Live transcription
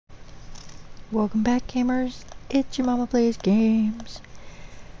Welcome back, gamers. It's your mama plays games.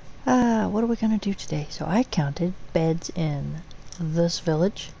 What are we gonna do today? So I counted beds in this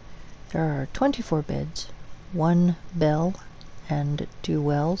village. There are 24 beds, 1 bell, and 2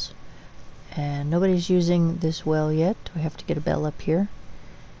 wells. And nobody's using this well yet. We have to get a bell up here.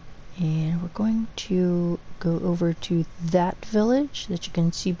 And we're going to go over to that village that you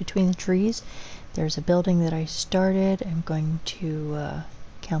can see between the trees. There's a building that I started. I'm going to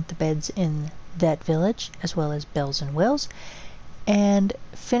count the beds in that village, as well as bells and wells, and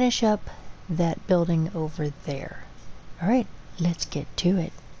finish up that building over there. Alright, let's get to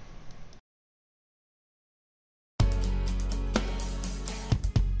it.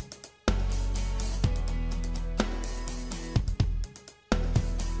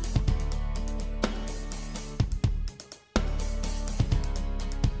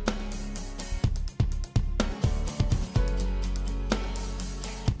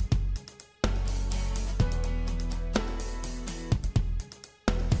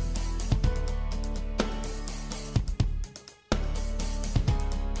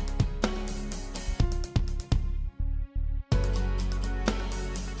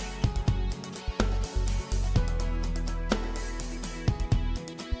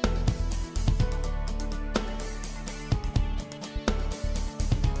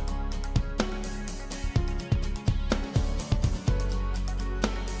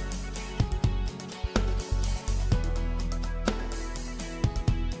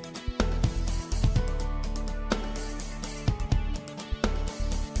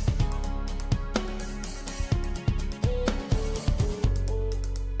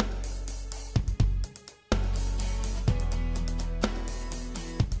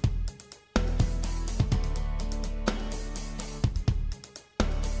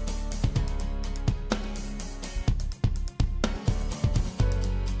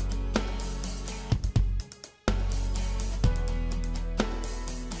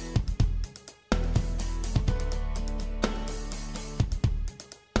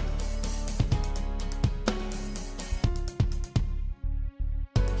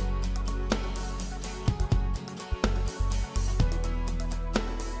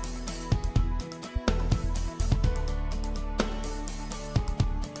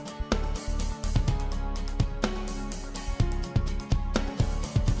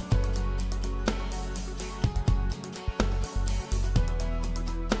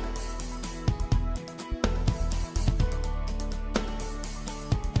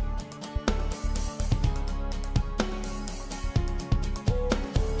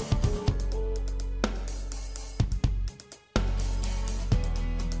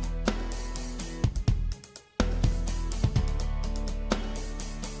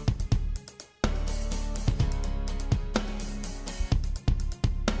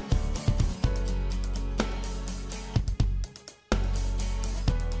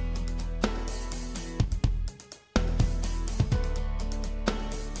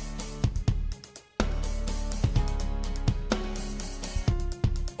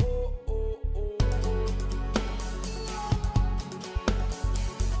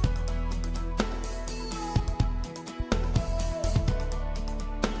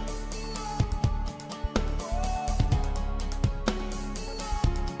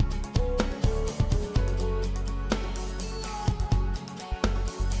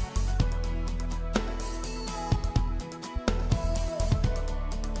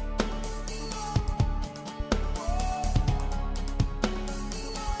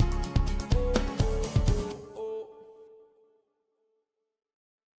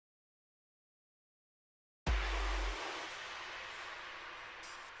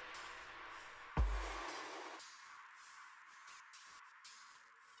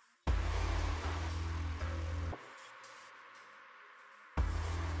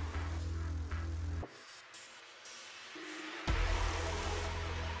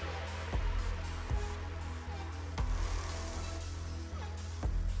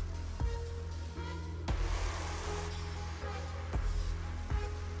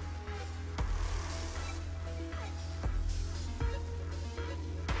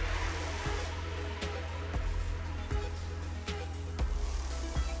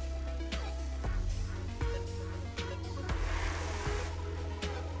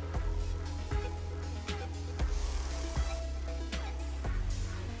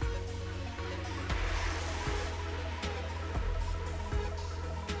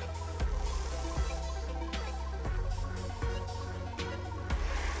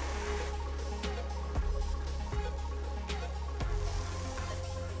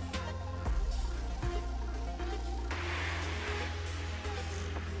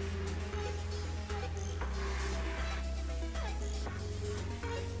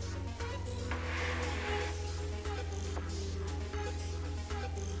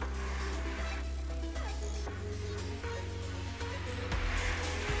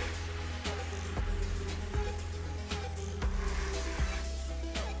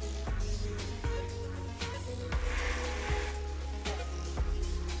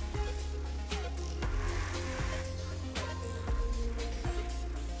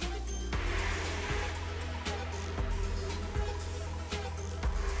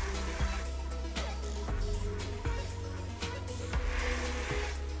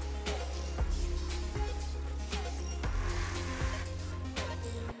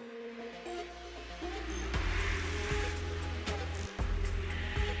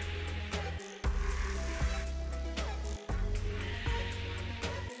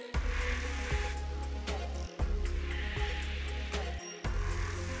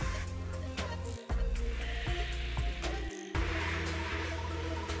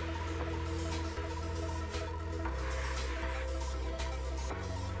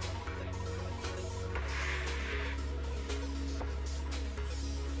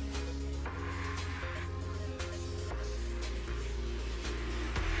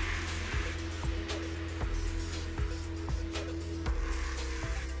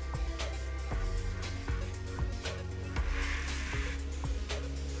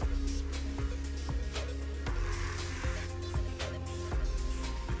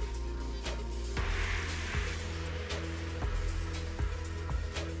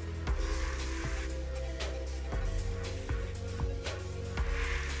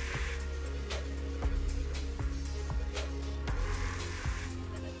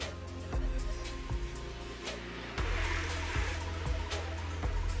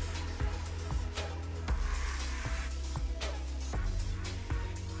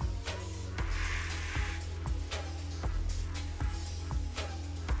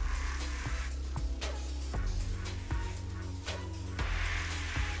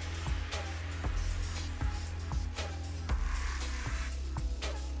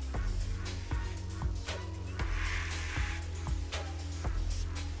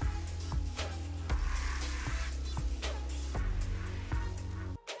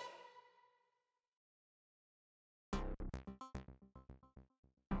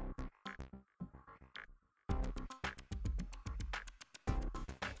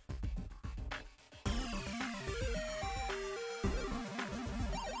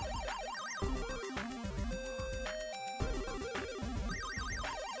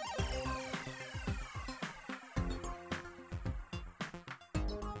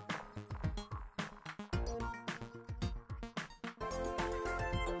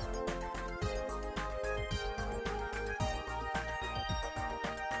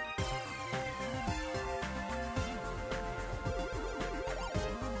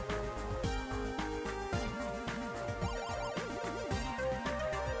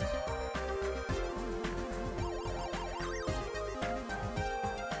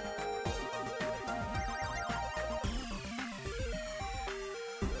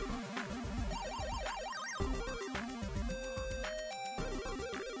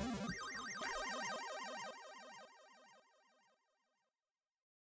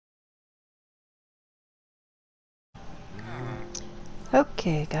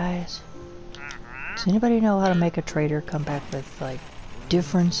 Okay, guys. Does anybody know how to make a trader come back with, like,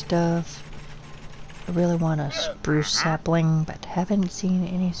 different stuff? I really want a spruce sapling, but haven't seen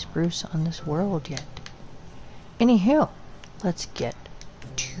any spruce on this world yet. Anywho, let's get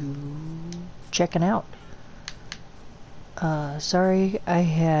to checking out. Sorry, I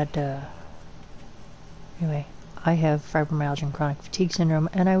had, anyway, I have fibromyalgia and chronic fatigue syndrome,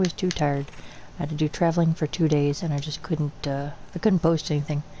 and I was too tired. I had to do traveling for 2 days, and I just couldn't, I couldn't post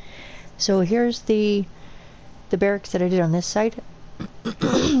anything. So here's the barracks that I did on this side.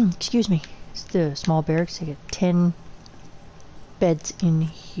 Excuse me. It's the small barracks. I get 10 beds in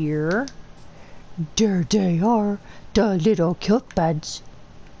here. There they are, the little cute beds.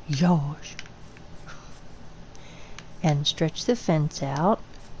 Yosh. And stretch the fence out.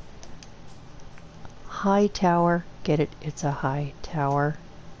 High tower. Get it? It's a high tower.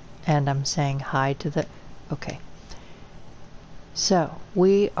 And I'm saying hi to the... Okay. So,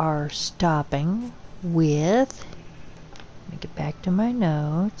 we are stopping with... Let me get back to my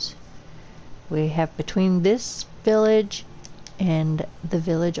notes. We have between this village and the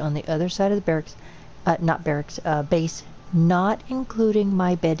village on the other side of the barracks... not barracks, base. Not including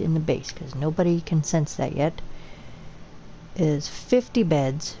my bed in the base, because nobody can sense that yet. Is 50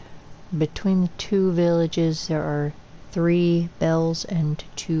 beds. Between the two villages there are 3 bells and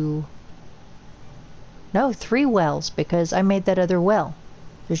 2... No, 3 wells, because I made that other well.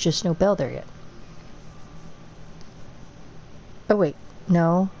 There's just no bell there yet. Oh wait,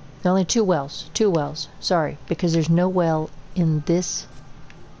 no. There are only 2 wells. 2 wells. Sorry, because there's no well in this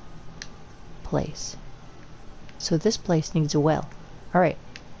place. So this place needs a well. Alright.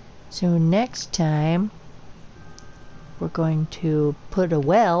 So next time we're going to put a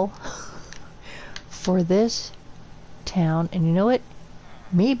well for this town. And you know what?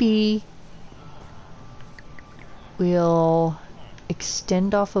 Maybe we'll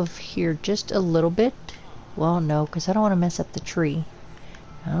extend off of here just a little bit. Well, no, because I don't want to mess up the tree.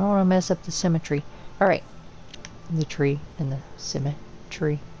 I don't want to mess up the symmetry. Alright. The tree and the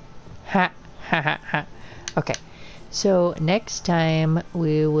symmetry. Ha! Ha ha ha. Okay. So, next time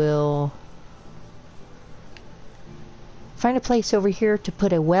we will find a place over here to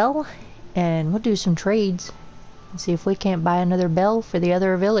put a well, and we'll do some trades and see if we can't buy another bell for the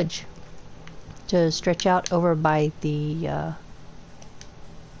other village to stretch out over by the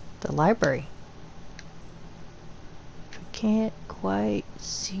library. We can't quite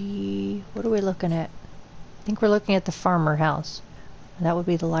see. What are we looking at? I think we're looking at the farmer house. That would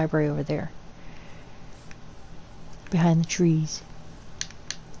be the library over there. Behind the trees.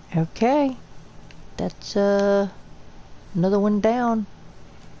 Okay. That's another one down.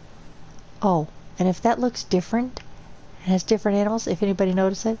 Oh, and if that looks different, it has different animals, if anybody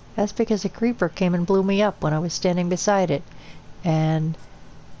noticed it, that's because a creeper came and blew me up when I was standing beside it. And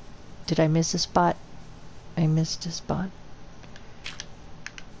did I miss a spot? I missed a spot.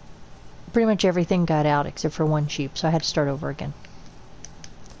 Pretty much everything got out except for 1 sheep, so I had to start over again.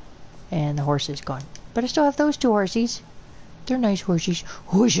 And the horse is gone. But I still have those 2 horsies. They're nice horsies.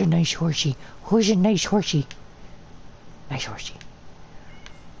 Who's a nice horsey? Who's a nice horsey? Nice horsey.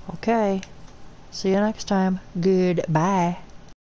 Okay. See you next time. Goodbye.